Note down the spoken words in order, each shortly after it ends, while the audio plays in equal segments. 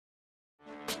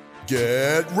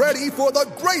Get ready for the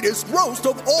greatest roast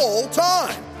of all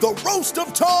time, the Roast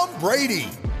of Tom Brady,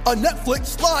 a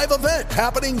Netflix live event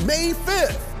happening May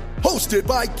 5th. Hosted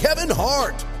by Kevin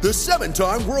Hart, the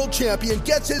 7-time world champion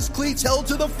gets his cleats held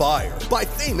to the fire by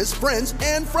famous friends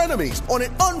and frenemies on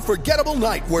an unforgettable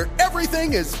night where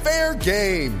everything is fair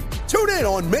game. Tune in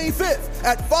on May 5th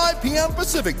at 5 p.m.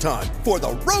 Pacific time for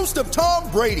the Roast of Tom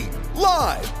Brady,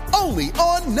 live only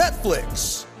on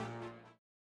Netflix.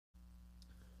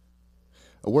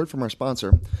 A word from our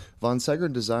sponsor. Von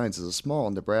Segern Designs is a small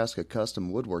Nebraska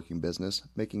custom woodworking business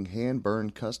making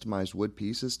hand-burned customized wood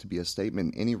pieces to be a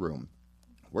statement in any room.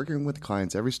 Working with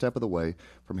clients every step of the way,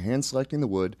 from hand-selecting the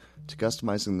wood to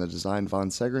customizing the design, Von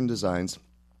Segern Designs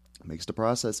makes the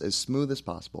process as smooth as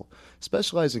possible,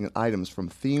 specializing in items from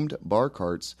themed bar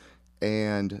carts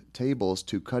and tables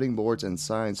to cutting boards and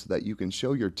signs so that you can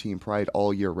show your team pride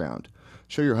all year round.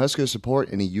 Show your Husker support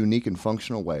in a unique and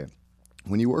functional way.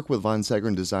 When you work with Von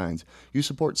Segern Designs, you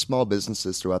support small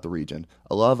businesses throughout the region.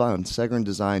 Allow Von Segern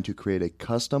Design to create a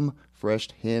custom, fresh,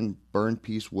 hand-burned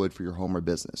piece wood for your home or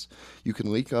business. You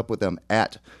can link up with them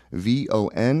at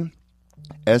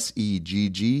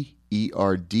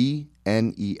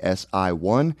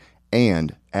VonSeggerNesi1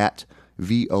 and at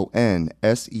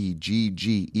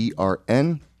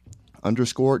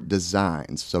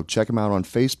VonSeggern_designs. So check them out on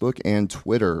Facebook and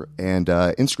Twitter and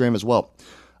Instagram as well.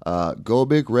 Go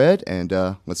Big Red, and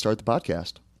let's start the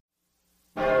podcast.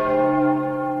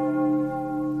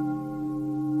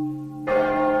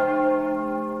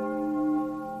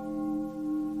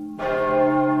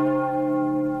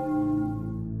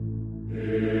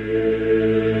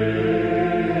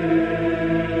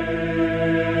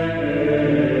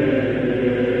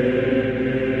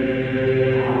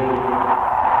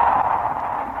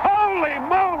 Holy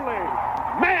moly!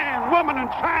 Man, woman, and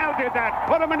child did that.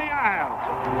 Put them in the aisle.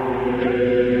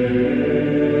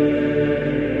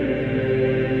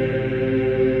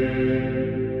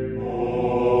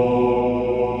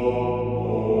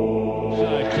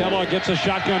 Kellogg gets a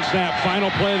shotgun snap. Final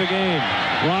play of the game.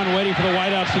 Ron waiting for the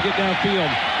wideouts to get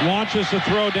downfield. Launches the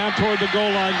throw down toward the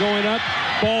goal line. Going up.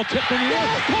 Ball tipped in the air.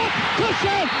 Caught.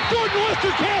 Touchdown. Jordan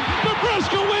Westerkamp.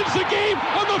 Nebraska wins the game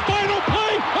on the final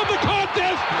play of the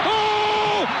contest.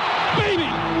 Oh, baby.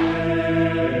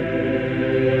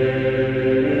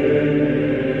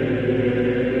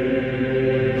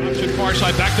 Far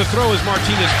side, back to throw as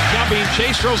Martinez now being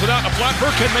chased, throws it out, a flat.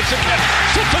 Burkhead makes a catch,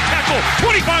 sits a tackle,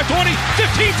 25-20,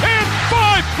 15-10,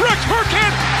 5, Rex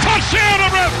Burkhead, touchdown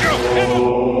Nebraska!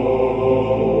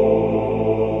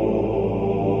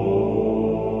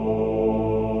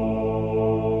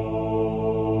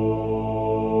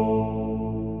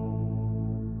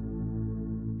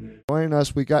 Joining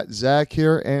us, we got Zach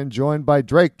here and joined by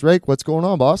Drake. Drake, what's going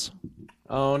on, boss?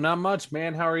 Oh, not much,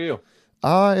 man. How are you?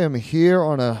 I am here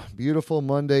on a beautiful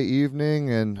Monday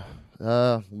evening and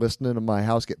listening to my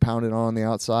house get pounded on the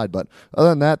outside. But other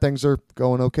than that, things are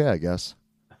going okay, I guess.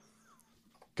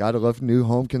 Gotta love new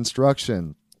home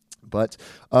construction. But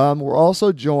we're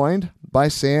also joined by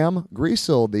Sam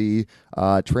Griesel, the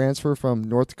transfer from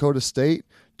North Dakota State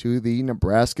to the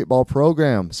Nebraska ball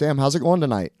program. Sam, how's it going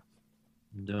tonight?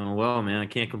 Doing well, man. I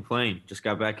can't complain. Just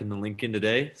got back into Lincoln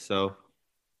today, so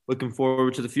looking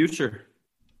forward to the future.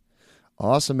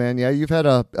 Awesome, man. Yeah, you've had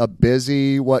a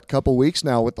busy, couple weeks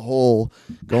now with the whole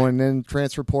going in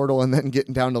transfer portal and then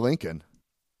getting down to Lincoln.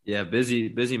 Yeah,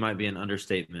 busy might be an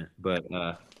understatement, but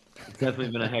it's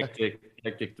definitely been a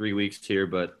hectic 3 weeks here,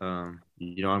 but I'm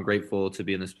grateful to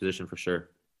be in this position for sure.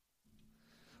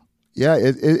 Yeah,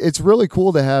 it's really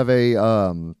cool to have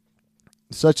a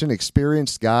such an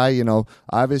experienced guy.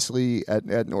 Obviously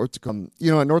at North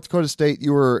Dakota State,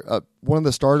 you were one of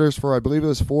the starters for, I believe it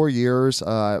was 4 years,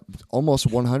 almost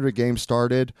 100 games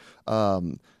started.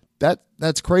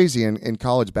 That's crazy in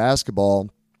college basketball.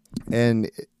 And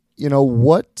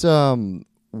what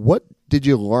did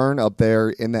you learn up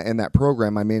there in that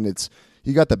program? I mean,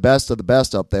 you got the best of the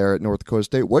best up there at North Dakota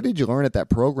State. What did you learn at that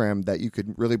program that you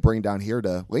could really bring down here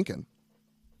to Lincoln?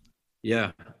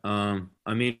 Yeah. I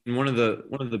mean, one of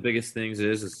the biggest things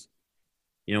is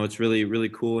it's really, really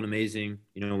cool and amazing,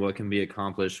 what can be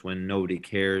accomplished when nobody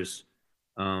cares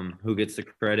who gets the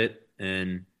credit.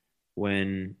 And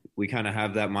when we kind of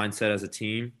have that mindset as a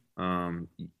team,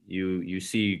 you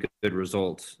see good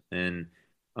results. And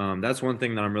that's one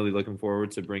thing that I'm really looking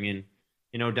forward to bringing,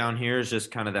 down here is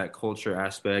just kind of that culture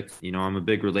aspect. I'm a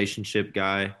big relationship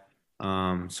guy.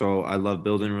 So I love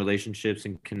building relationships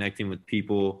and connecting with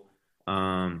people.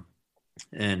 And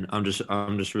I'm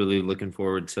just really looking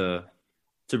forward to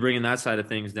bringing that side of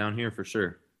things down here for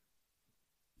sure.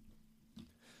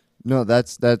 No,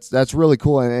 that's really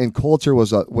cool, and culture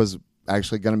was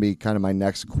actually going to be kind of my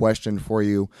next question for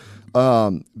you.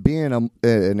 Being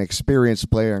an experienced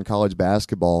player in college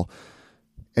basketball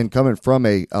and coming from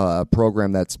a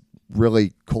program that's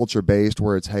really culture based,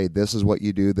 where it's, hey, this is what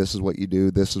you do, this is what you do,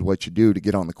 this is what you do to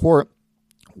get on the court.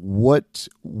 What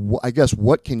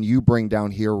can you bring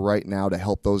down here right now to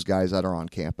help those guys that are on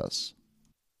campus?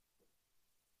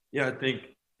 Yeah, I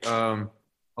think I've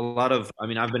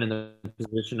been in the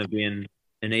position of being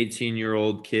an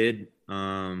 18-year-old kid,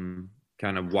 kind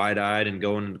of wide-eyed and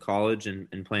going to college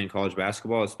and playing college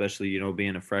basketball, especially,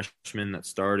 being a freshman that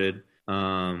started,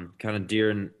 kind of deer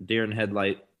in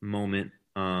headlight moment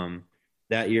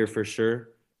that year for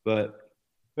sure. But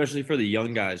especially for the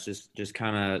young guys, just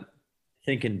kind of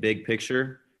thinking big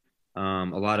picture. A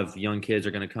lot of young kids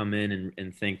are going to come in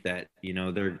and think that,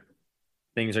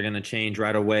 things are going to change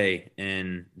right away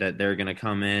and that they're going to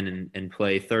come in and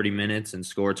play 30 minutes and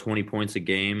score 20 points a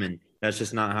game. And that's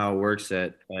just not how it works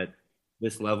at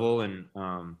this level. And,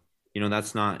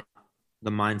 that's not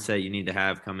the mindset you need to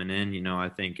have coming in. I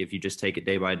think if you just take it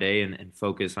day by day and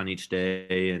focus on each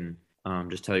day and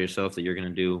just tell yourself that you're going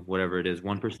to do whatever it is,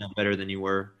 1% better than you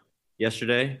were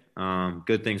yesterday,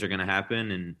 good things are going to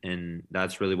happen. And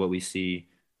that's really what we see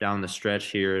down the stretch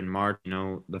here in March.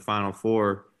 The Final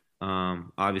Four,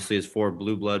 obviously is 4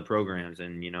 blue blood programs,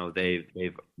 and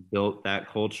they've built that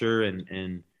culture,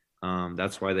 and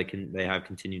that's why they have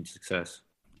continued success.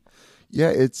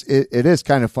 Yeah, it is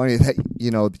kind of funny that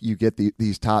you get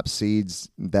these top seeds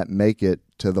that make it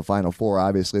to the Final Four.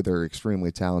 Obviously, they're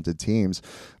extremely talented teams,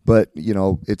 but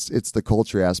it's the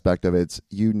culture aspect of it. It's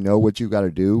what you got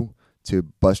to do to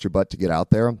bust your butt to get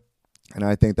out there, and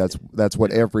I think that's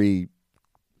what every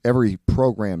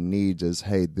program needs is,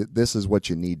 hey, this is what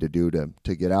you need to do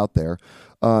to get out there.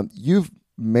 You've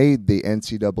made the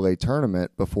NCAA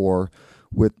tournament before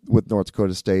with North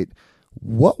Dakota State.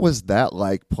 What was that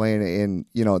like playing in,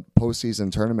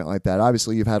 postseason tournament like that?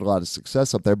 Obviously, you've had a lot of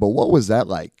success up there, but what was that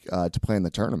like to play in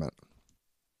the tournament?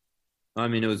 I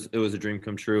mean, it was a dream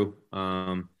come true.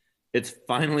 It's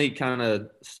finally kind of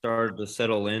started to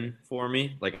settle in for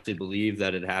me, like to believe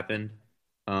that it happened.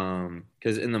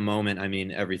 Because in the moment, I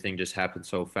mean, everything just happened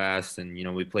so fast, and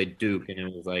we played Duke, and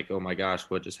it was like, oh my gosh,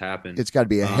 what just happened? It's got to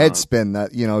be a head spin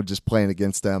that just playing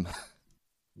against them.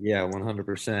 Yeah,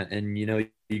 100%. And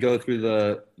you go through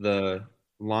the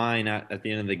line at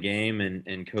the end of the game,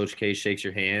 and Coach K shakes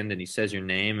your hand, and he says your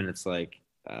name, and it's like,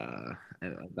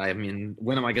 I mean,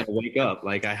 when am I gonna wake up?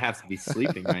 Like, I have to be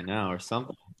sleeping right now or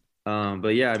something.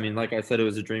 But yeah, I mean, like I said, it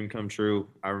was a dream come true.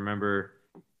 I remember.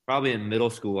 Probably in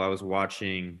middle school, I was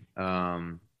watching,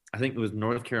 I think it was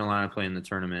North Carolina playing the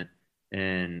tournament.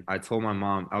 And I told my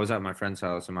mom, I was at my friend's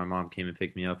house, and my mom came and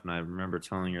picked me up. And I remember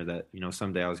telling her that,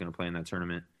 someday I was going to play in that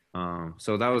tournament.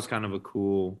 So that was kind of a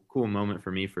cool moment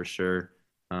for me for sure.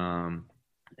 And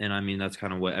I mean, that's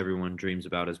kind of what everyone dreams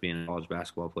about as being a college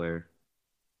basketball player.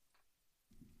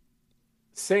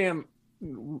 Sam,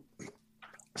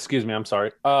 excuse me, I'm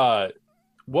sorry.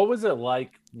 What was it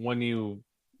like when you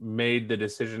made the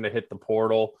decision to hit the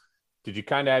portal? Did you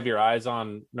kind of have your eyes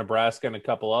on Nebraska and a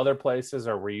couple other places,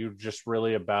 or were you just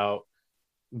really about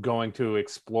going to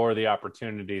explore the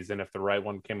opportunities, and if the right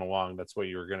one came along, that's what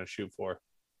you were going to shoot for?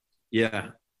 Yeah.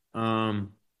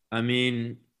 I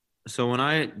mean, so when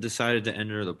I decided to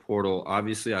enter the portal,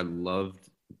 obviously I loved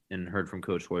and heard from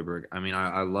Coach Hoiberg. I mean,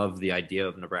 I love the idea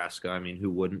of Nebraska. I mean, who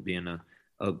wouldn't, being a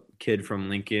kid from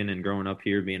Lincoln and growing up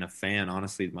here, being a fan,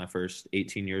 honestly, my first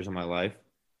 18 years of my life.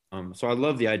 So I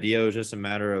love the idea. It was just a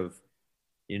matter of,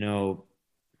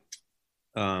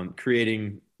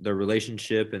 creating the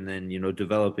relationship and then,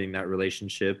 developing that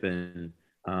relationship. And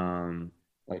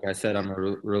like I said, I'm a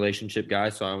relationship guy,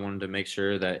 so I wanted to make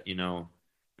sure that,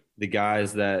 the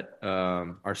guys that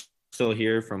are still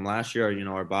here from last year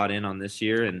are bought in on this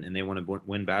year, and they want to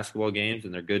win basketball games,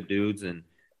 and they're good dudes. And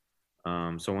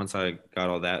so once I got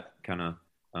all that kind of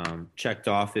checked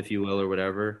off, if you will, or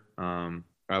whatever,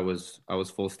 I was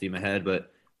full steam ahead.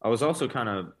 But I was also kind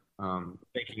of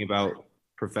thinking about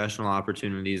professional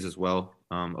opportunities as well,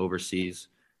 overseas.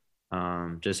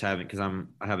 Just because I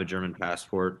have a German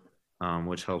passport,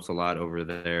 which helps a lot over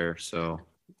there. So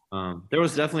there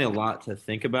was definitely a lot to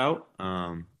think about.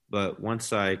 But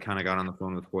once I kind of got on the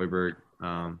phone with Hoiberg,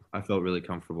 I felt really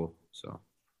comfortable. So.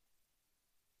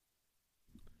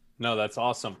 No, that's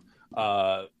awesome.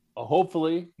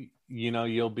 Hopefully,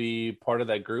 you'll be part of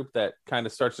that group that kind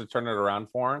of starts to turn it around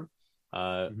for him.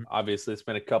 Obviously, it's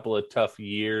been a couple of tough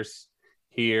years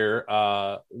here.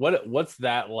 What's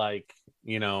that like?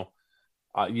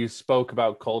 You spoke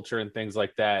about culture and things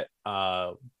like that.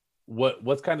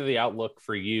 what's kind of the outlook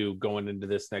for you going into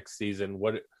this next season?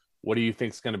 What do you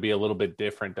think is going to be a little bit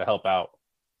different to help out?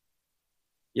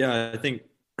 Yeah, I think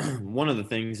one of the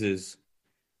things is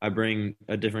I bring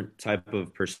a different type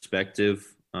of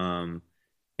perspective,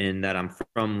 in that I'm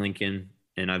from Lincoln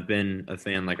and I've been a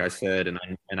fan, like I said, and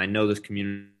I know this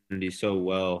community so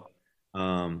well.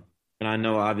 And I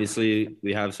know obviously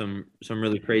we have some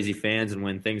really crazy fans, and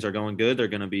when things are going good, they're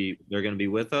gonna be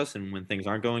with us, and when things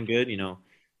aren't going good,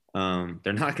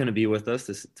 they're not gonna be with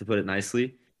us, to put it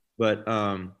nicely. But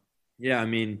yeah, I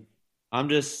mean, I'm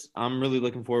really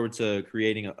looking forward to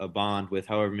creating a bond with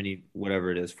however many,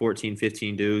 whatever it is, 14,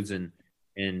 15 dudes, and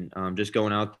just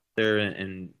going out there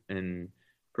and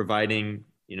providing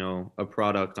a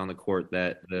product on the court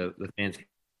that the fans,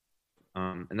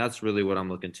 and that's really what I'm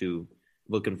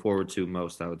looking forward to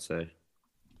most, I would say.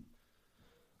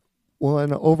 Well,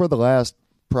 and over the last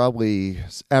probably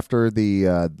after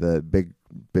the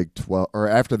Big 12, or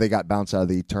after they got bounced out of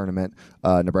the tournament,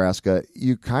 Nebraska,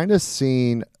 you kind of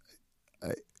seen,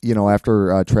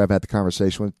 after Trev had the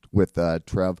conversation with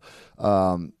Trev,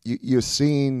 you've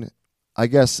seen, I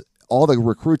guess, all the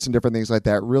recruits and different things like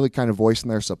that really kind of voicing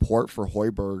their support for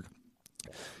Hoiberg.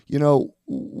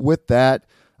 With that,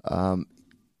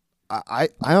 I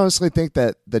honestly think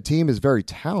that the team is very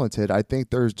talented. I think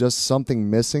there's just something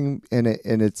missing in it,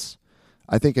 and it's,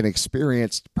 I think, an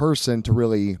experienced person to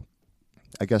really,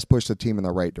 I guess, push the team in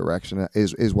the right direction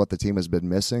is what the team has been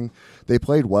missing. They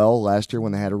played well last year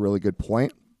when they had a really good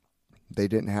point. They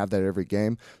didn't have that every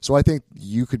game. So I think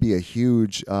you could be a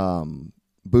huge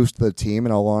boost to the team,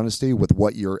 in all honesty, with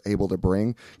what you're able to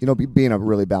bring, being a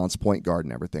really balanced point guard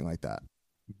and everything like that.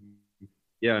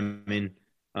 Yeah, I mean,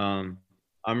 I'm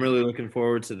really looking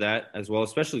forward to that as well,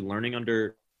 especially learning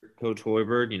under Coach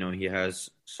Hoiberg. He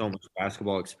has so much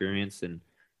basketball experience, and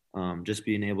just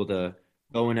being able to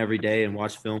go in every day and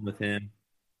watch film with him.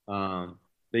 But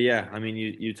yeah, I mean,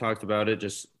 you talked about it,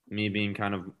 just me being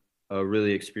kind of a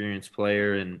really experienced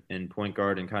player and point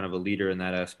guard and kind of a leader in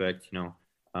that aspect.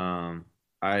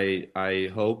 I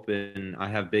hope, and I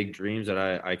have big dreams that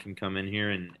I can come in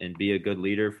here and be a good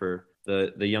leader for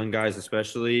the young guys,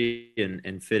 especially,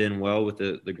 and fit in well with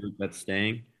the group that's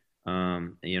staying,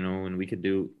 and we could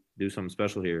do something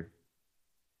special here.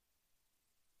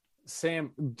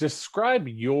 Sam, describe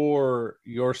your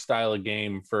style of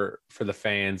game for the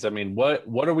fans. I mean,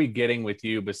 what are we getting with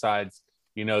you besides,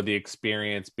 the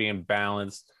experience, being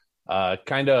balanced?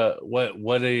 Kind of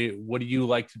what do you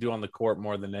like to do on the court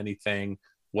more than anything?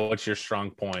 What's your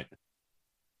strong point?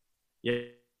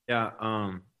 Yeah.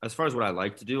 As far as what I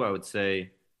like to do, I would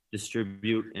say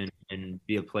distribute and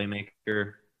be a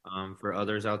playmaker for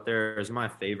others out there is my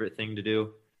favorite thing to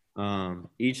do.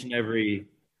 Each and every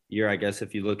year, I guess,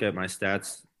 if you look at my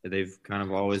stats, they've kind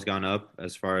of always gone up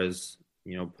as far as,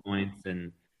 points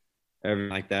and everything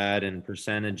like that, and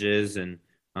percentages. And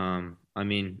I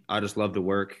mean, I just love to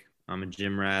work. I'm a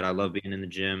gym rat. I love being in the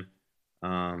gym.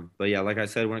 But yeah, like I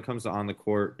said, when it comes to on the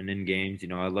court and in games,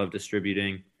 I love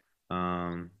distributing.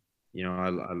 I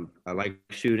like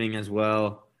shooting as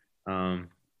well. I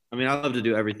mean, I love to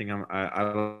do everything.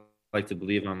 I like to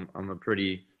believe I'm a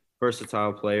pretty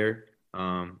versatile player.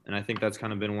 And I think that's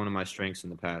kind of been one of my strengths in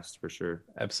the past, for sure.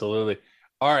 Absolutely.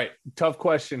 All right. Tough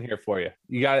question here for you.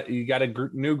 You got a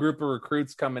new group of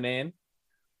recruits coming in.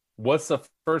 What's the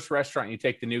first restaurant you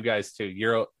take the new guys to?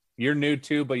 You're new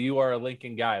too, but you are a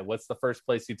Lincoln guy. What's the first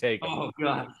place you take them? Oh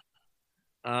God.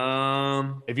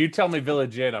 If you tell me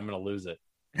Village Inn, I'm going to lose it.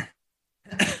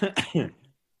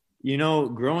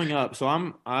 Growing up, so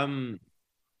I'm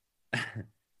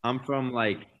from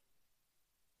like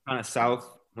kind of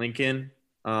South Lincoln.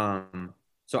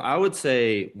 So I would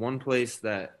say one place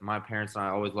that my parents and I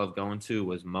always loved going to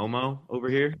was Momo over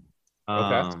here.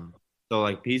 Okay. So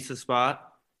like pizza spot.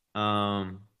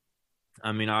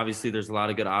 I mean, obviously there's a lot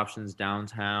of good options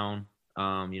downtown.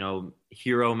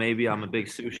 Hero, maybe. I'm a big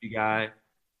sushi guy,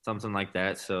 something like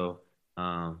that. So,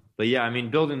 but yeah, I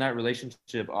mean, building that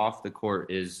relationship off the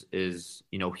court is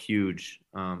huge.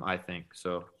 I think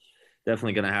so.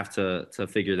 Definitely gonna have to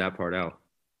figure that part out.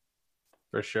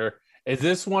 For sure. Is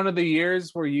this one of the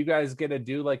years where you guys get to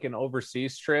do like an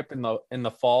overseas trip in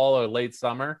the fall or late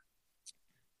summer?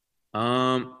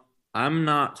 I'm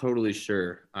not totally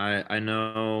sure. I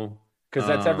know. Because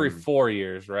that's every 4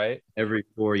 years, right? Every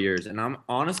 4 years. And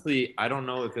I don't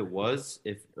know if it was,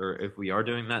 if we are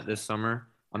doing that this summer.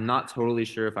 I'm not totally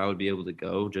sure if I would be able to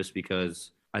go, just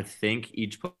because I think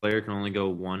each player can only go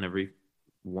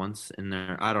once in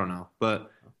there. I don't know.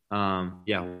 But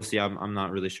yeah, we'll see. I'm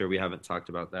not really sure. We haven't talked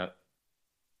about that.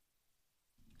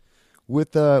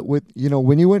 With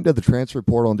when you went to the transfer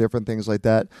portal and different things like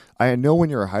that, I know when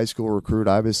you're a high school recruit,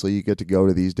 obviously you get to go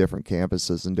to these different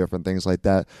campuses and different things like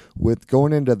that. With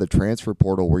going into the transfer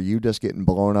portal, were you just getting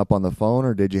blown up on the phone,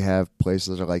 or did you have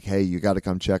places that are like, hey, you got to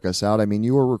come check us out? I mean,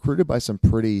 you were recruited by some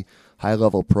pretty high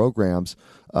level programs.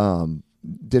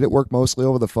 Did it work mostly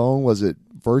over the phone? Was it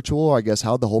virtual? I guess,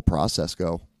 how'd the whole process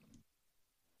go?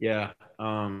 Yeah.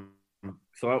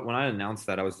 When I announced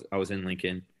that, I was in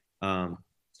Lincoln.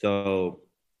 So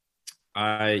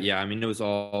I mean, it was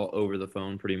all over the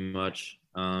phone pretty much.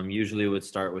 Usually it would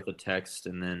start with a text,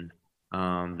 and then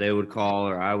they would call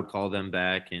or I would call them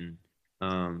back. And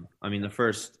I mean, the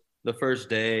first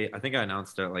day, I think I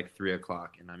announced it at like 3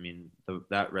 o'clock, and I mean,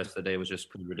 that rest of the day was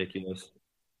just pretty ridiculous.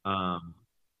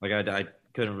 Like I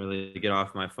couldn't really get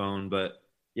off my phone, but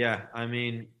yeah, I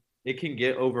mean, it can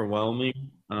get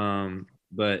overwhelming.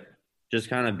 But just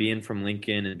kind of being from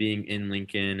Lincoln and being in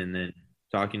Lincoln, and then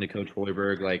talking to Coach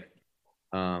Hoiberg, like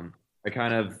I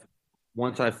kind of,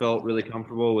 once I felt really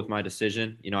comfortable with my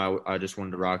decision, I just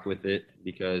wanted to rock with it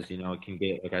because, it can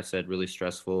get, like I said, really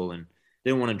stressful, and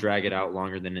didn't want to drag it out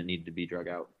longer than it needed to be drug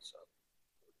out. So.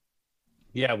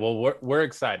 Yeah, well, we're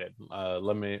excited.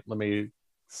 Let me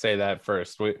say that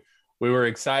first. We were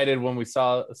excited when we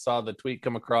saw the tweet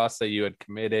come across that you had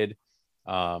committed.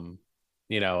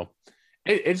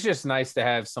 It's just nice to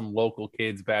have some local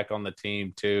kids back on the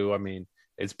team too. I mean,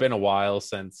 it's been a while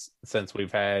since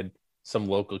we've had some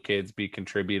local kids be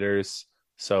contributors,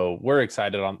 so we're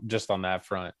excited on that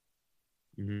front.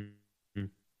 Mm-hmm.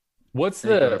 What's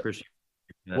the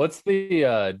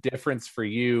difference for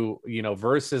you,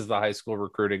 versus the high school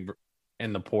recruiting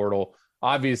in the portal?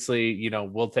 Obviously,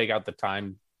 we'll take out the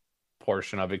time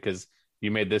portion of it because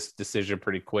you made this decision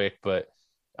pretty quick, but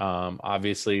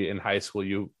obviously in high school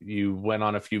you went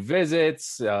on a few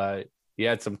visits, you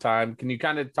had some time. Can you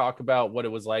kind of talk about what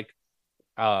it was like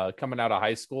coming out of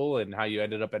high school and how you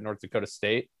ended up at North Dakota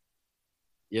State?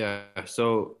 Yeah,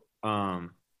 so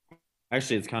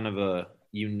actually it's kind of a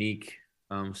unique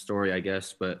story, I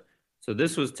guess, but so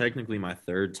this was technically my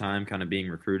third time kind of being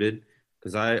recruited,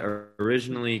 because I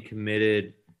originally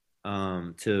committed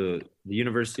to the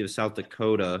University of South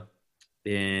Dakota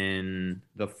in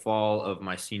the fall of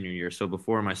my senior year. So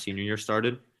before my senior year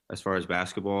started, as far as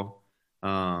basketball.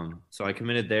 So I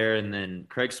committed there, and then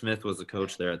Craig Smith was the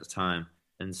coach there at the time.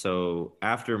 And so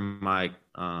after my,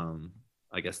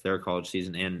 I guess their college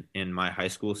season and my high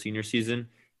school senior season,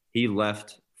 he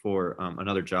left for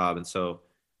another job. And so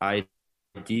I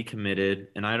decommitted,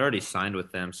 and I had already signed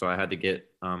with them. So I had to get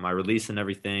my release and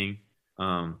everything.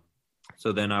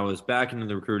 So then I was back into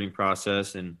the recruiting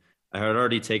process, and I had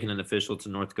already taken an official to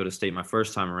North Dakota State my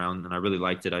first time around, and I really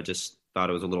liked it. I just thought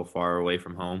it was a little far away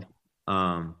from home.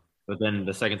 But then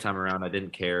the second time around, I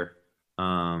didn't care.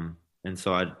 And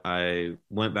so I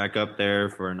went back up there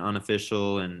for an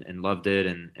unofficial and loved it,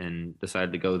 and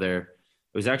decided to go there.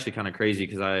 It was actually kind of crazy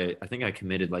because I think I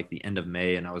committed like the end of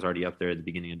May, and I was already up there at the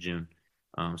beginning of June.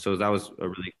 So that was a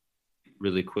really,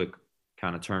 really quick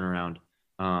kind of turnaround.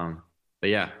 But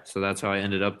yeah, so that's how I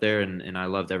ended up there, and I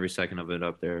loved every second of it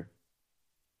up there.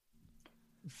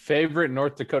 Favorite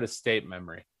North Dakota State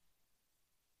memory?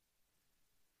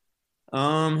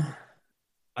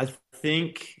 I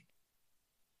think,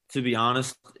 to be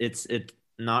honest, it's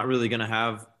not really gonna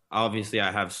have. Obviously,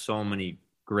 I have so many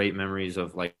great memories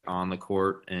of like on the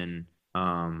court and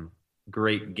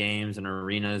great games and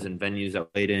arenas and venues I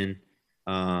played in.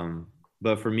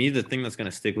 But for me, the thing that's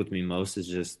gonna stick with me most is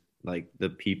just like the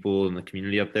people and the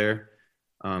community up there.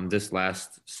 This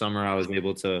last summer, I was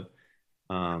able to.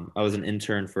 I was an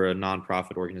intern for a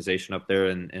nonprofit organization up there,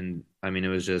 and I mean, it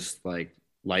was just like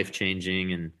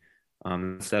life-changing, and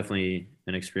it's definitely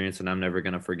an experience that I'm never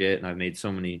going to forget. And I've made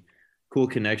so many cool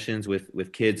connections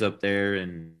with kids up there,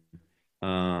 and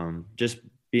just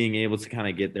being able to kind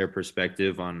of get their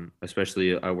perspective on,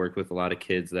 especially I worked with a lot of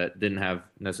kids that didn't have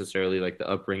necessarily like the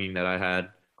upbringing that I had.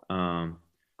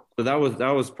 So that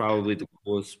was probably the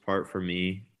coolest part for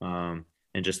me.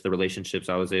 And just the relationships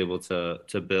I was able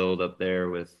to build up there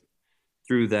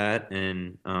through that.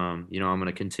 And, I'm going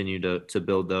to continue to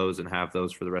build those and have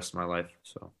those for the rest of my life.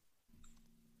 So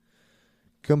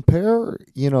compare,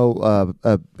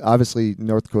 obviously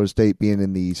North Dakota State being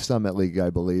in the Summit League, I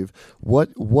believe.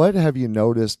 What have you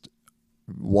noticed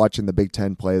watching the Big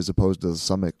Ten play as opposed to the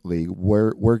Summit League?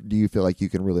 Where do you feel like you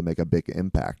can really make a big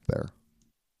impact there?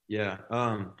 Yeah.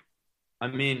 I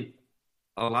mean,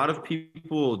 a lot of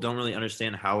people don't really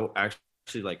understand how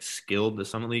actually like skilled the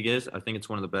Summit League is. I think it's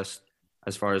one of the best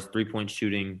as far as 3-point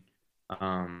shooting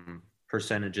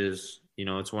percentages.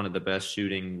 It's one of the best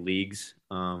shooting leagues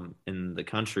in the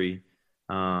country.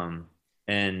 And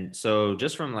And so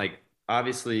just from like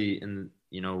obviously in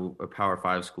a Power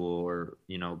 5 school or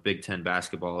Big Ten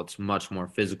basketball, it's much more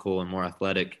physical and more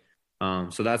athletic.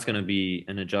 So that's going to be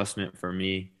an adjustment for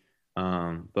me.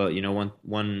 But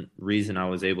one reason I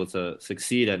was able to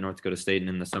succeed at North Dakota State and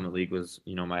in the Summit League was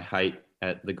my height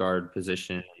at the guard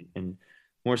position, and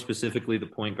more specifically the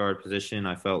point guard position.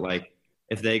 I felt like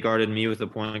if they guarded me with a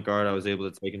point guard, I was able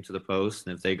to take him to the post,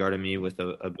 and if they guarded me with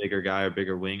a bigger guy or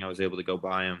bigger wing, I was able to go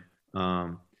by him.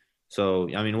 So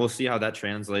I mean, we'll see how that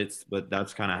translates, but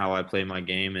that's kind of how I play my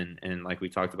game, and like we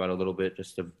talked about a little bit,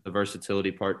 just the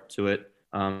versatility part to it.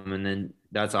 And then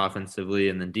that's offensively,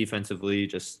 and then defensively,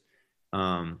 just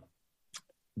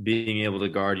being able to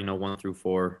guard, 1 through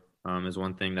 4 is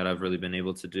one thing that I've really been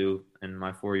able to do in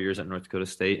my 4 years at North Dakota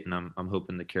State, and I'm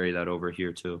hoping to carry that over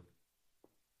here too.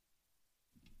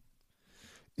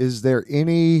 Is there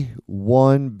any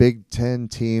one Big Ten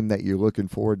team that you're looking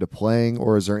forward to playing,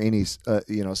 or is there any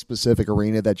specific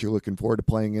arena that you're looking forward to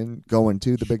playing in going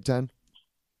to the Big Ten?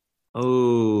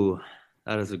 Oh,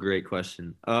 that is a great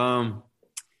question.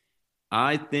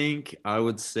 I think I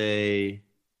would say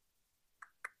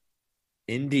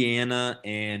Indiana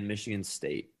and Michigan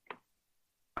State.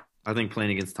 I think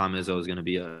playing against Tom Izzo is going to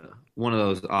be one of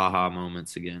those aha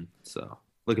moments again. So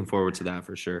looking forward to that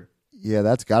for sure. Yeah,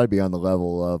 that's got to be on the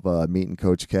level of meeting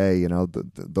Coach K.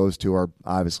 Those two are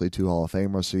obviously two Hall of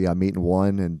Famers. So yeah, meeting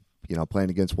one and playing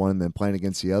against one and then playing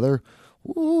against the other.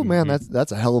 Ooh, man,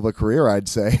 that's a hell of a career, I'd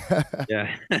say.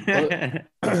 Yeah.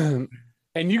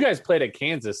 And you guys played at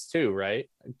Kansas too, right?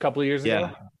 A couple of years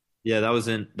ago. Yeah,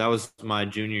 that was my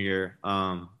junior year.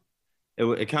 It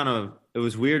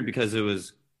was weird because it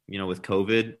was with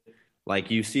COVID, like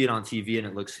you see it on TV and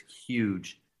it looks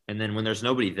huge. And then when there's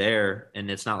nobody there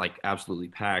and it's not like absolutely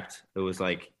packed, it was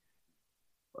like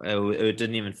it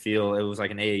didn't even feel. It was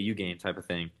like an AAU game type of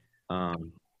thing. But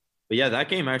yeah, that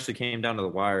game actually came down to the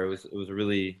wire. It was a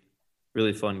really,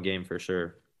 really fun game for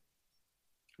sure.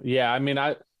 Yeah, I mean,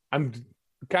 I'm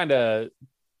kind of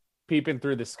peeping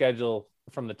through the schedule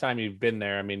from the time you've been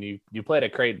there. I mean, you played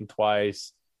at Creighton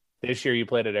twice. This year you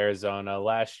played at Arizona.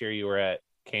 Last year you were at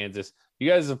Kansas. You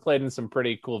guys have played in some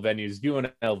pretty cool venues,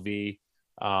 UNLV.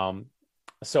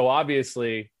 So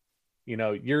obviously,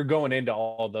 you're going into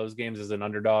all those games as an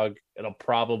underdog. It'll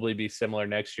probably be similar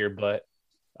next year, but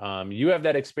you have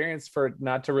that experience for it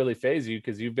not to really phase you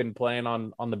because you've been playing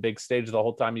on the big stage the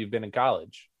whole time you've been in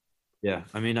college. Yeah,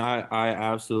 I mean, I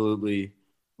absolutely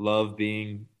love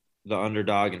being the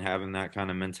underdog and having that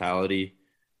kind of mentality.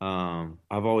 I've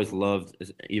always loved,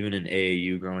 even in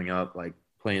AAU growing up, like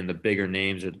playing the bigger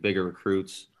names or the bigger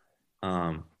recruits.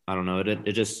 I don't know,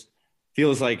 it just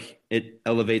feels like it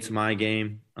elevates my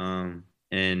game. And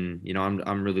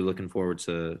I'm really looking forward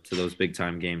to those big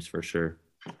time games for sure.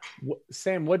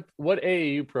 Sam, what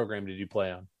AAU program did you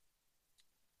play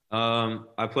on?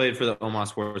 I played for the Omaha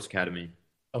Sports Academy.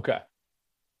 Okay.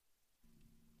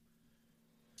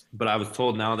 But I was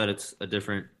told now that it's a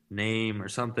different name or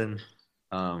something.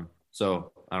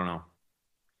 So I don't know.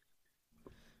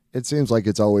 It seems like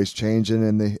it's always changing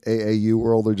in the AAU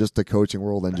world or just the coaching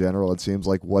world in general. It seems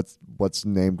like what's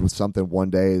named with something one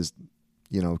day is,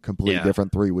 completely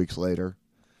different 3 weeks later.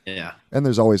 Yeah. And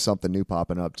there's always something new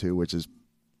popping up too, which is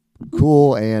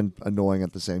cool and annoying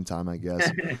at the same time, I guess.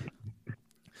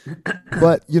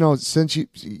 But since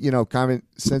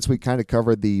since we kind of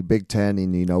covered the Big Ten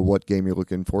and what game you're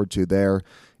looking forward to there,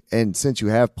 and since you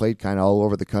have played kind of all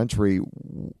over the country,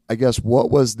 I guess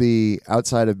what was the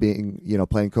outside of being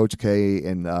playing Coach K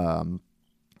and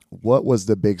what was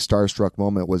the big starstruck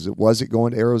moment? Was it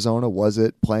going to Arizona? Was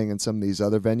it playing in some of these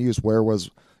other venues? Where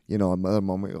was another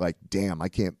moment like, damn, I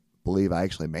can't believe I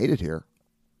actually made it here?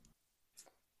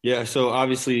 Yeah, so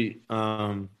obviously.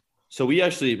 So we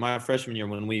actually, my freshman year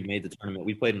when we made the tournament,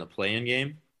 we played in the play-in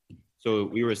game. So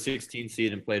we were a 16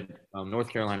 seed and played North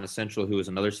Carolina Central, who was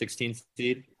another 16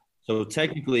 seed. So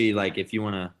technically, like if you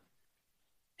want to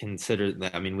consider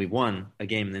that, I mean, we won a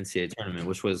game in the NCAA tournament,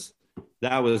 which was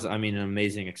an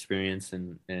amazing experience,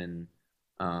 and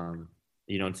to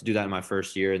do that in my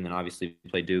first year, and then obviously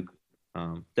play Duke,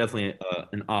 definitely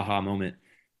an aha moment.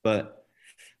 But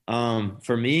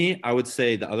for me, I would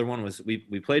say the other one was we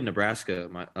played Nebraska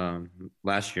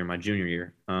last year, my junior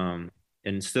year,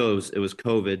 and still it was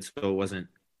COVID, so it wasn't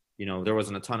there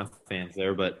wasn't a ton of fans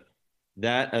there. But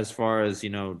that, as far as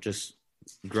just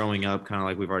growing up, kind of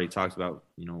like we've already talked about,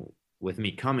 with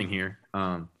me coming here,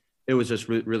 it was just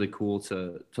really cool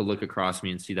to look across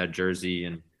me and see that jersey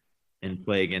and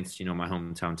play against my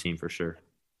hometown team for sure.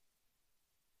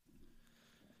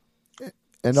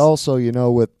 And also,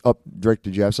 with Drake,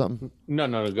 did you have something? No,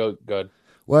 go ahead.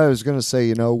 Well, I was going to say,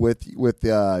 you know, with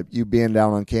you being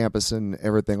down on campus and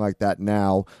everything like that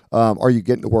now, are you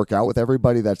getting to work out with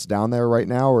everybody that's down there right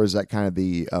now, or is that kind of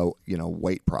the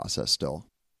wait process still?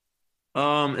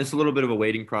 It's a little bit of a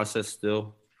waiting process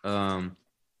still. I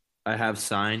have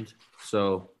signed,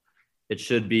 so it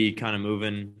should be kind of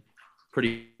moving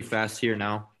pretty fast here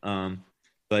now.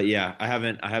 But yeah, I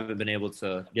haven't been able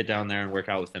to get down there and work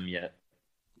out with them yet.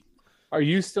 Are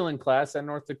you still in class at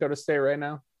North Dakota State right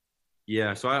now?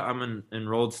 Yeah, so I'm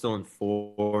enrolled still in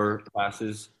 4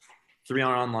 classes, 3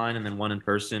 are online and then 1 in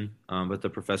person. But the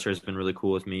professor has been really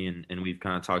cool with me, and we've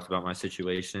kind of talked about my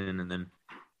situation. And then,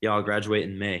 yeah, I'll graduate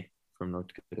in May from North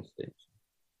Dakota State.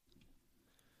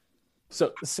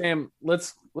 So, Sam,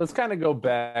 let's kind of go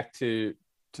back to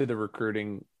the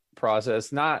recruiting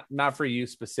process. Not for you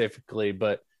specifically,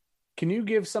 but can you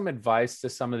give some advice to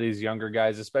some of these younger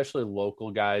guys, especially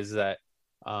local guys that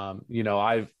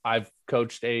I've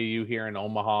coached AAU here in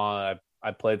Omaha.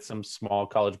 I played some small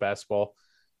college basketball.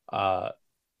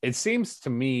 It seems to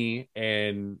me,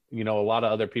 and a lot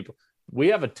of other people, we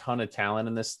have a ton of talent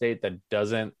in this state that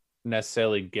doesn't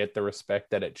necessarily get the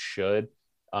respect that it should.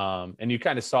 And you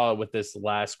kind of saw it with this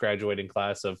last graduating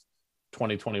class of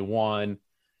 2021.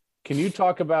 Can you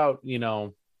talk about,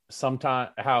 sometime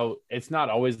how it's not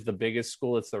always the biggest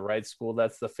school, it's the right school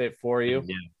that's the fit for you?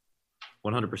 Yeah,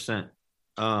 100%.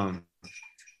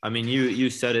 I mean, you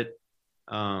said it.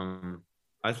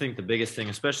 I think the biggest thing,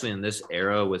 especially in this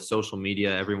era with social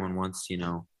media, everyone wants,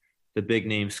 the big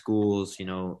name schools,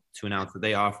 to announce that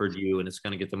they offered you and it's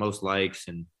going to get the most likes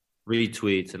and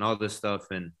retweets and all this stuff.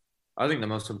 And I think the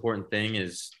most important thing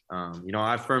is,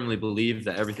 I firmly believe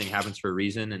that everything happens for a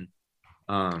reason. And,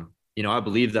 I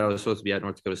believe that I was supposed to be at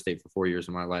North Dakota State for 4 years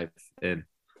of my life. And,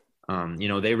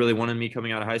 they really wanted me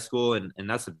coming out of high school. And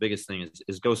that's the biggest thing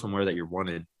is go somewhere that you're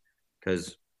wanted.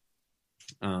 Because,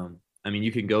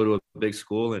 you can go to a big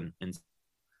school and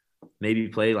maybe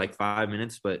play like 5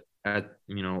 minutes, but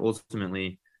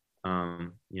ultimately,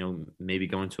 maybe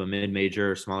going to a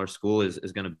mid-major or smaller school is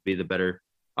going to be the better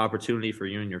opportunity for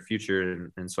you in your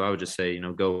future. And so I would just say,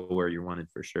 go where you're wanted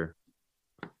for sure.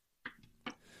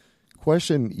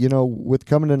 Question, with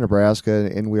coming to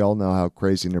Nebraska, and we all know how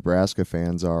crazy Nebraska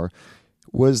fans are,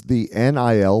 was the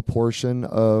NIL portion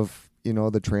of,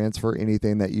 the transfer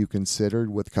anything that you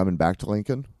considered with coming back to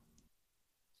Lincoln?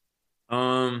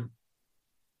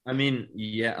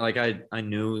 Yeah, like I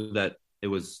knew that it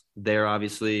was there,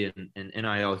 obviously, and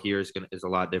NIL here is a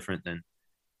lot different than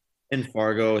in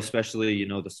Fargo, especially,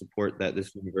 the support that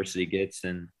this university gets.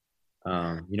 And,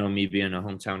 me being a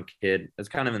hometown kid, it's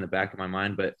kind of in the back of my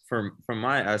mind. But from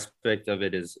my aspect of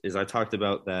it is I talked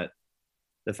about that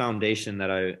the foundation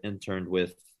that I interned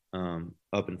with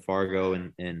up in Fargo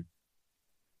and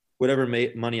whatever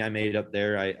money I made up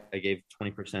there, I gave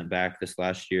 20% back this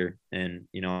last year. And,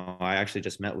 I actually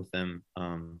just met with them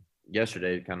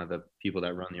yesterday, kind of the people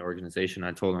that run the organization.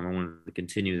 I told them I wanted to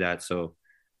continue that. So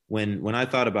when I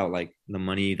thought about like the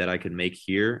money that I could make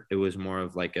here, it was more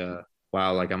of like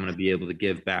wow, like I'm going to be able to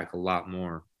give back a lot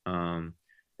more than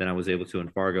I was able to in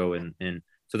Fargo. And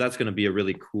so that's going to be a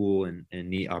really cool and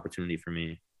neat opportunity for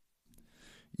me.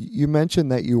 You mentioned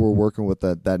that you were working with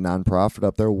that nonprofit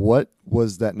up there. What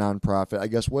was that nonprofit? I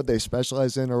guess what they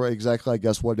specialize in, or exactly, I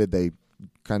guess, what did they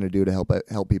kind of do to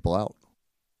help people out?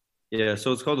 Yeah,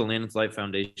 so it's called the Landon's Life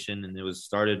Foundation, and it was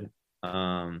started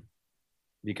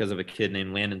because of a kid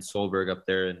named Landon Solberg up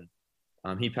there, and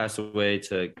he passed away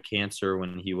to cancer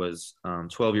when he was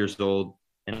 12 years old,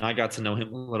 and I got to know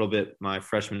him a little bit my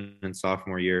freshman and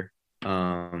sophomore year,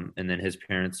 and then his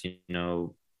parents,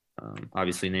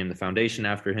 obviously named the foundation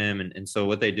after him, and so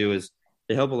what they do is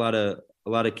they help a lot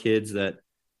of kids that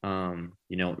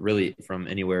really from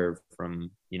anywhere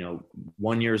from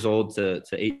 1 year old to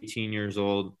 18 years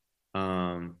old,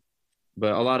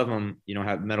 but a lot of them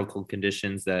have medical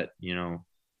conditions that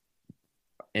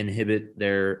inhibit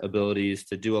their abilities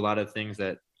to do a lot of things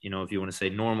that if you want to say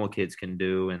normal kids can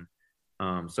do.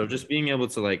 And so just being able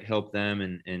to like help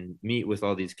them and meet with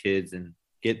all these kids and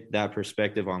get that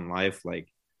perspective on life, like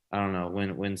I don't know,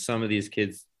 when some of these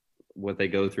kids, what they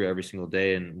go through every single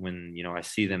day, and when I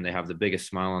see them, they have the biggest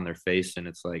smile on their face, and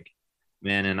it's like,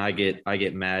 man, and I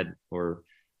get mad or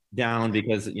down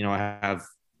because I have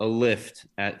a lift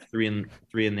at 3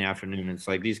 in the afternoon. It's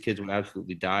like these kids would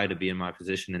absolutely die to be in my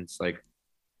position, and it's like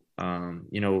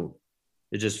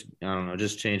it just, I don't know,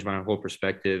 just changed my whole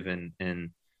perspective and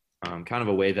kind of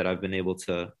a way that I've been able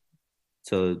to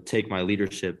take my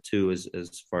leadership too, as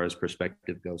far as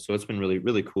perspective goes. So it's been really,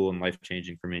 really cool and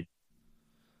life-changing for me.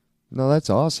 No, that's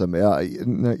awesome.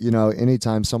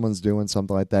 Anytime someone's doing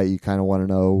something like that, you kind of want to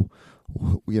know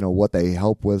what they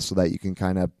help with, so that you can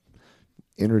kind of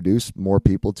introduce more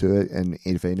people to it. And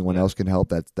if anyone else can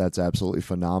help, that's absolutely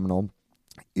phenomenal.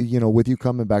 With you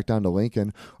coming back down to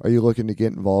Lincoln, are you looking to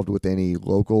get involved with any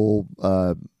local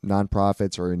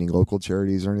nonprofits or any local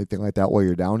charities or anything like that while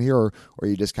you're down here, or are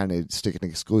you just kind of sticking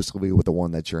exclusively with the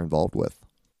one that you're involved with?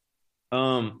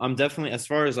 I'm definitely, as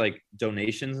far as like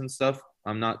donations and stuff,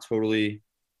 I'm not totally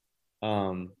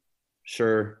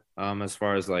sure as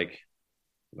far as like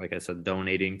I said,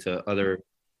 donating to other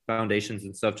foundations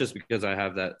and stuff, just because I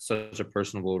have that such a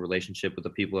personable relationship with the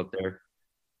people up there.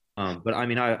 But I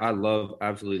mean, I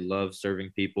absolutely love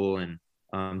serving people, and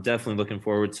definitely looking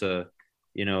forward to,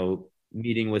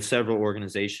 meeting with several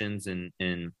organizations and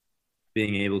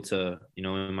being able to,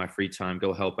 in my free time,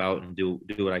 go help out and do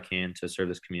what I can to serve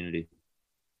this community.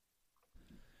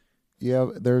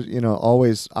 Yeah, there's,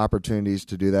 always opportunities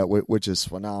to do that, which is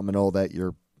phenomenal that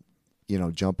you're,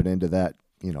 jumping into that,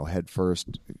 head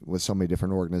first with so many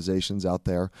different organizations out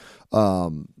there,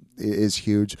 is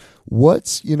huge.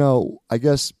 What's, I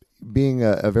guess, being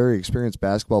a very experienced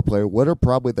basketball player, what are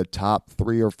probably the top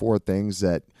 3 or 4 things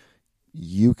that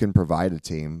you can provide a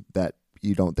team that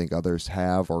you don't think others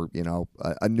have, or,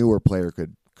 a newer player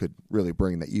could really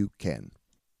bring that you can?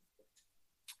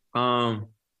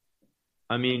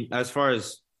 I mean, as far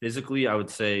as physically, I would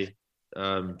say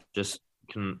just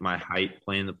my height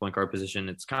playing the point guard position.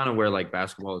 It's kind of where like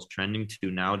basketball is trending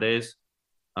to nowadays.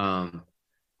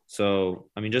 So,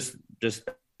 I mean, just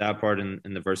that part and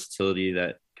the versatility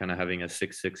that kind of having a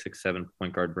 6'6", 6'7"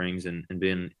 point guard brings, and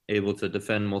being able to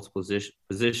defend multiple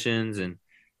positions and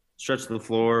stretch the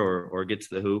floor or get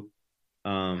to the hoop.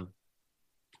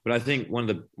 But I think one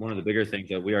of the bigger things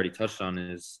that we already touched on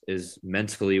is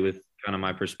mentally, with kind of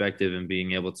my perspective and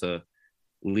being able to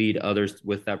lead others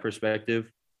with that perspective.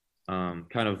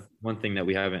 Kind of one thing that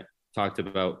we haven't talked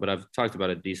about, but I've talked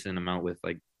about a decent amount with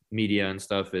like media and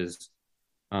stuff, is,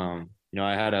 I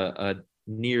had a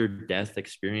near death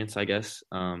experience, I guess,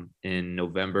 in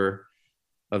November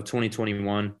of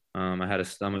 2021. I had a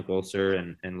stomach ulcer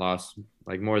and lost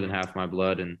like more than half my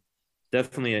blood, and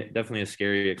definitely a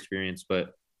scary experience,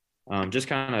 but just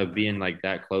kind of being like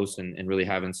that close and really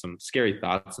having some scary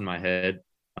thoughts in my head.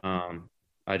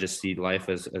 I just see life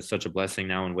as such a blessing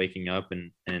now, and waking up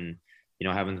and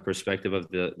having the perspective of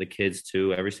the kids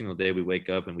too. Every single day we wake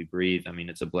up and we breathe. I mean,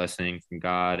 it's a blessing from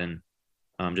God, and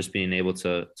just being able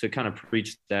to kind of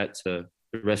preach that to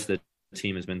the rest of the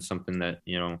team has been something that,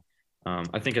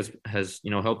 I think has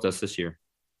helped us this year.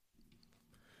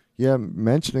 Yeah,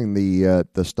 mentioning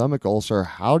the stomach ulcer,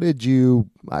 how did you?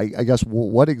 I guess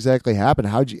what exactly happened?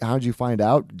 How'd you find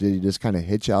out? Did he just kind of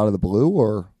hit you out of the blue,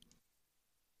 or?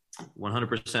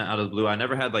 100% out of the blue. I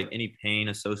never had like any pain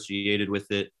associated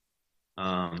with it.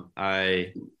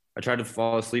 I tried to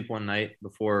fall asleep one night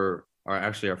before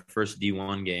our first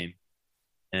D1 game,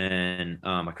 and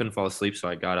I couldn't fall asleep, so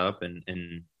I got up and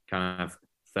kind of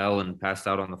fell and passed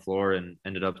out on the floor and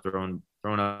ended up throwing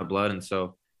out blood. And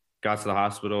so got to the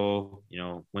hospital,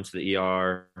 went to the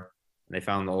ER, and they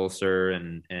found the ulcer.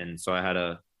 And so I had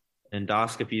a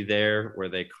endoscopy there where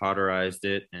they cauterized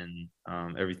it, and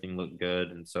everything looked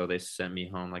good. And so they sent me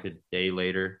home like a day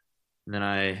later. And then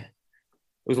it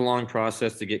was a long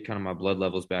process to get kind of my blood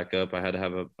levels back up. I had to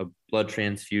have a blood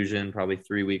transfusion probably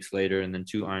 3 weeks later, and then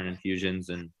 2 iron infusions.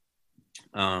 And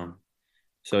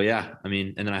so, yeah, I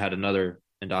mean, and then I had another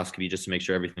endoscopy just to make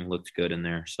sure everything looked good in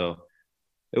there. So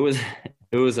it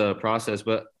was a process,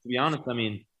 but to be honest, I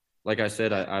mean, like I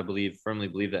said, I firmly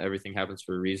believe that everything happens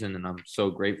for a reason. And I'm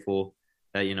so grateful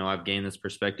that, I've gained this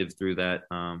perspective through that.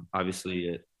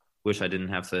 Obviously, I wish I didn't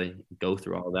have to go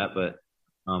through all that, but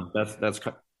that's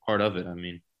part of it. I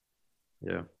mean,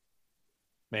 yeah,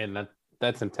 man,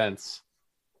 that's intense.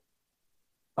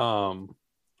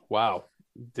 Wow.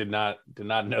 Did not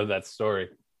know that story.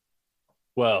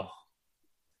 Well,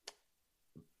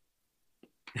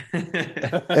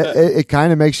 it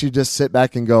kind of makes you just sit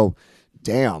back and go,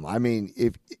 damn. I mean,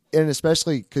 and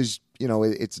especially because,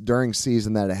 it's during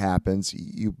season that it happens,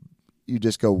 you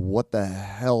just go, what the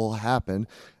hell happened?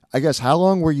 I guess, how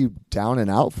long were you down and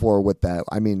out for with that?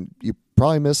 I mean, you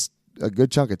probably missed a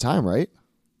good chunk of time, right?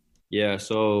 Yeah.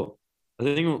 So I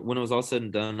think when it was all said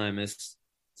and done, I missed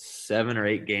 7 or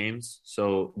 8 games.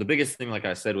 So the biggest thing, like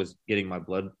I said, was getting my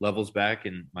blood levels back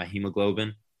and my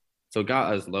hemoglobin. So it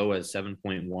got as low as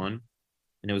 7.1.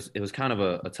 And it was kind of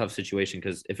a tough situation,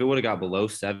 because if it would have got below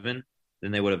 7,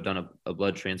 then they would have done a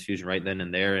blood transfusion right then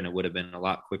and there, and it would have been a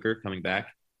lot quicker coming back.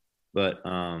 But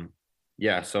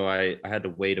yeah, so I had to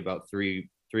wait about 3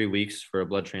 weeks for a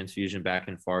blood transfusion back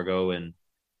in Fargo, and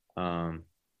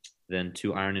then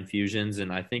 2 iron infusions,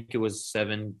 and I think it was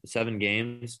seven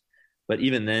games. But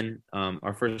even then,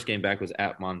 our first game back was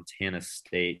at Montana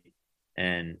State.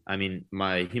 And I mean,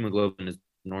 my hemoglobin is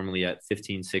normally at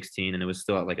 15, 16, and it was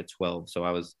still at like a 12. So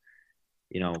I was,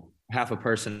 half a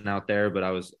person out there, but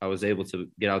I was able to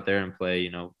get out there and play,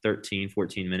 13,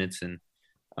 14 minutes. And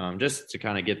just to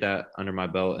kind of get that under my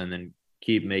belt and then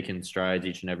keep making strides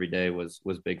each and every day was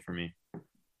big for me.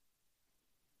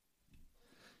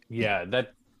 Yeah,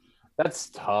 that's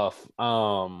tough.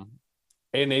 And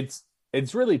it's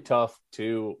really tough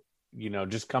too,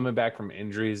 just coming back from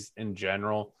injuries in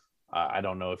general. I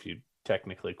don't know if you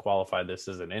technically qualify this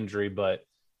as an injury, but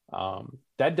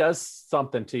that does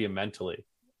something to you mentally.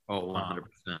 Oh, 100%.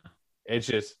 It's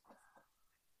just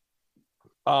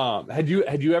had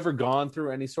you ever gone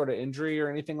through any sort of injury or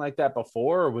anything like that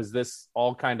before, or was this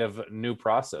all kind of a new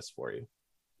process for you?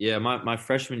 Yeah, my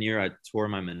freshman year, I tore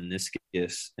my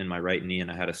meniscus in my right knee, and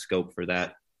I had a scope for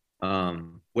that,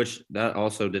 which that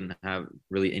also didn't have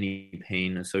really any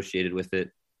pain associated with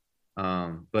it.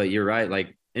 But you're right,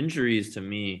 like injuries to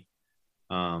me,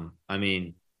 I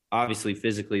mean, obviously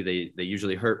physically they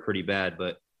usually hurt pretty bad,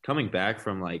 but coming back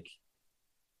from like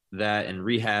that and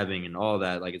rehabbing and all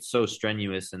that, like it's so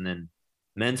strenuous, and then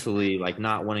mentally like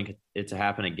not wanting it to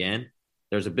happen again,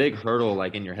 there's a big hurdle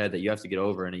like in your head that you have to get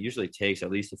over, and it usually takes at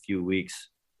least a few weeks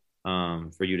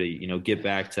for you to get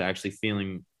back to actually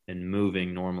feeling and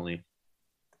moving normally.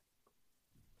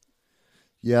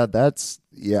 Yeah,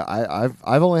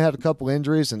 I've only had a couple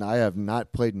injuries, and I have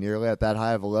not played nearly at that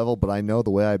high of a level, but I know the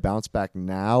way I bounce back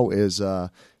now is if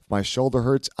my shoulder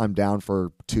hurts, I'm down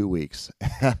for 2 weeks.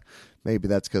 Maybe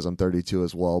that's because I'm 32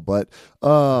 as well. But,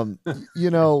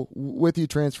 with you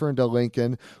transferring to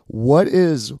Lincoln, what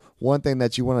is one thing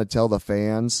that you want to tell the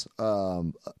fans,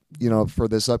 for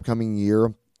this upcoming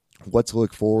year, what to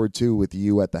look forward to with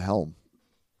you at the helm?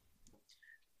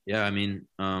 Yeah, I mean,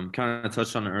 kind of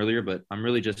touched on it earlier, but I'm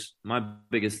really just – my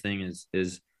biggest thing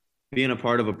is being a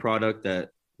part of a product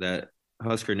that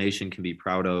Husker Nation can be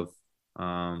proud of,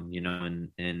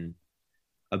 and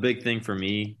a big thing for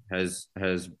me has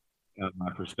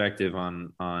my perspective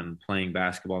on playing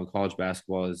basketball and college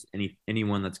basketball is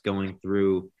anyone that's going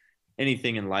through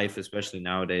anything in life, especially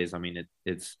nowadays. I mean,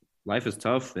 it's life is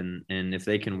tough, and if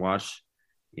they can watch –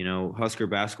 Husker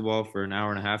basketball for an hour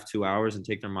and a half, 2 hours, and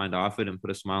take their mind off it and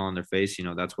put a smile on their face,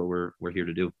 that's what we're here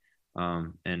to do.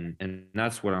 And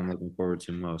that's what I'm looking forward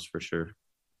to most, for sure.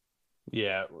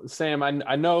 Yeah, Sam,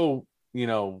 I know,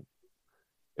 it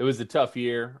was a tough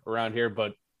year around here,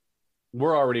 but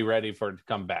we're already ready for it to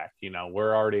come back.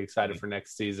 We're already excited for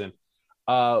next season.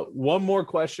 One more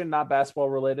question, not basketball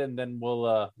related, and then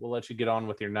we'll let you get on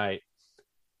with your night.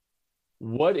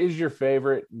 What is your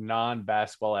favorite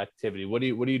non-basketball activity? What do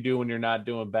you do when you're not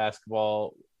doing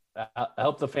basketball?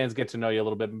 Help the fans get to know you a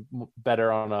little bit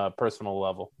better on a personal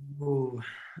level. Ooh,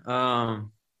 I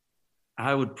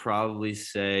would probably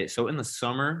say, so in the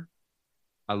summer,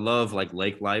 I love like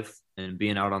lake life and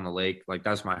being out on the lake. Like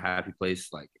that's my happy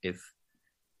place. Like if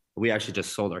we actually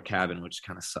just sold our cabin, which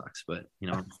kind of sucks, but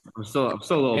I'm still a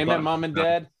little. Hey, man, mom and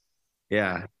dad.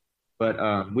 Yeah.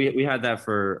 But we had that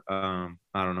for, I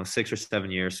don't know, 6 or 7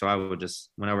 years. So I would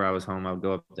just, whenever I was home, I would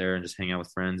go up there and just hang out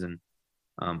with friends. And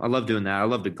I love doing that. I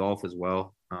love to golf as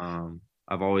well.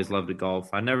 I've always loved to golf.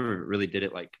 I never really did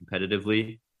it like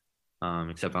competitively,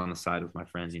 except on the side with my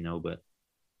friends, But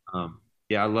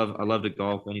yeah, I love to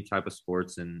golf, any type of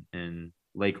sports, and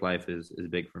lake life is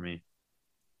big for me.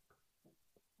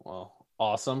 Well,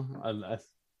 awesome. I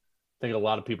think a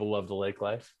lot of people love the lake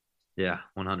life. Yeah,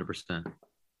 100%.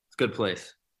 It's a good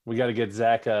place. We got to get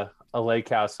Zach a lake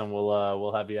house, and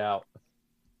we'll have you out.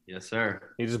 Yes, sir.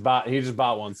 He just bought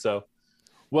one. So,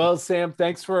 well, Sam,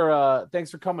 thanks for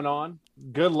coming on.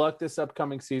 Good luck this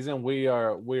upcoming season. We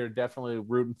are definitely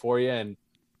rooting for you, and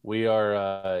we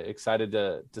are excited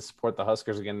to support the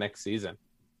Huskers again next season.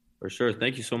 For sure.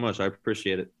 Thank you so much. I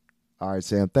appreciate it. All right,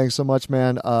 Sam. Thanks so much,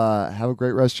 man. Have a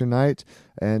great rest of your night,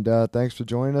 and thanks for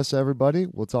joining us, everybody.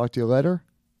 We'll talk to you later.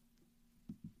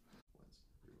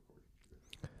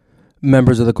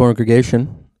 Members of the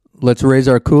congregation, let's raise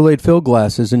our Kool-Aid filled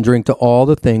glasses and drink to all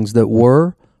the things that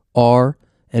were, are,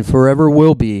 and forever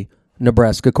will be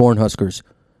Nebraska Cornhuskers.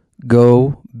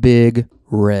 Go Big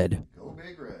Red.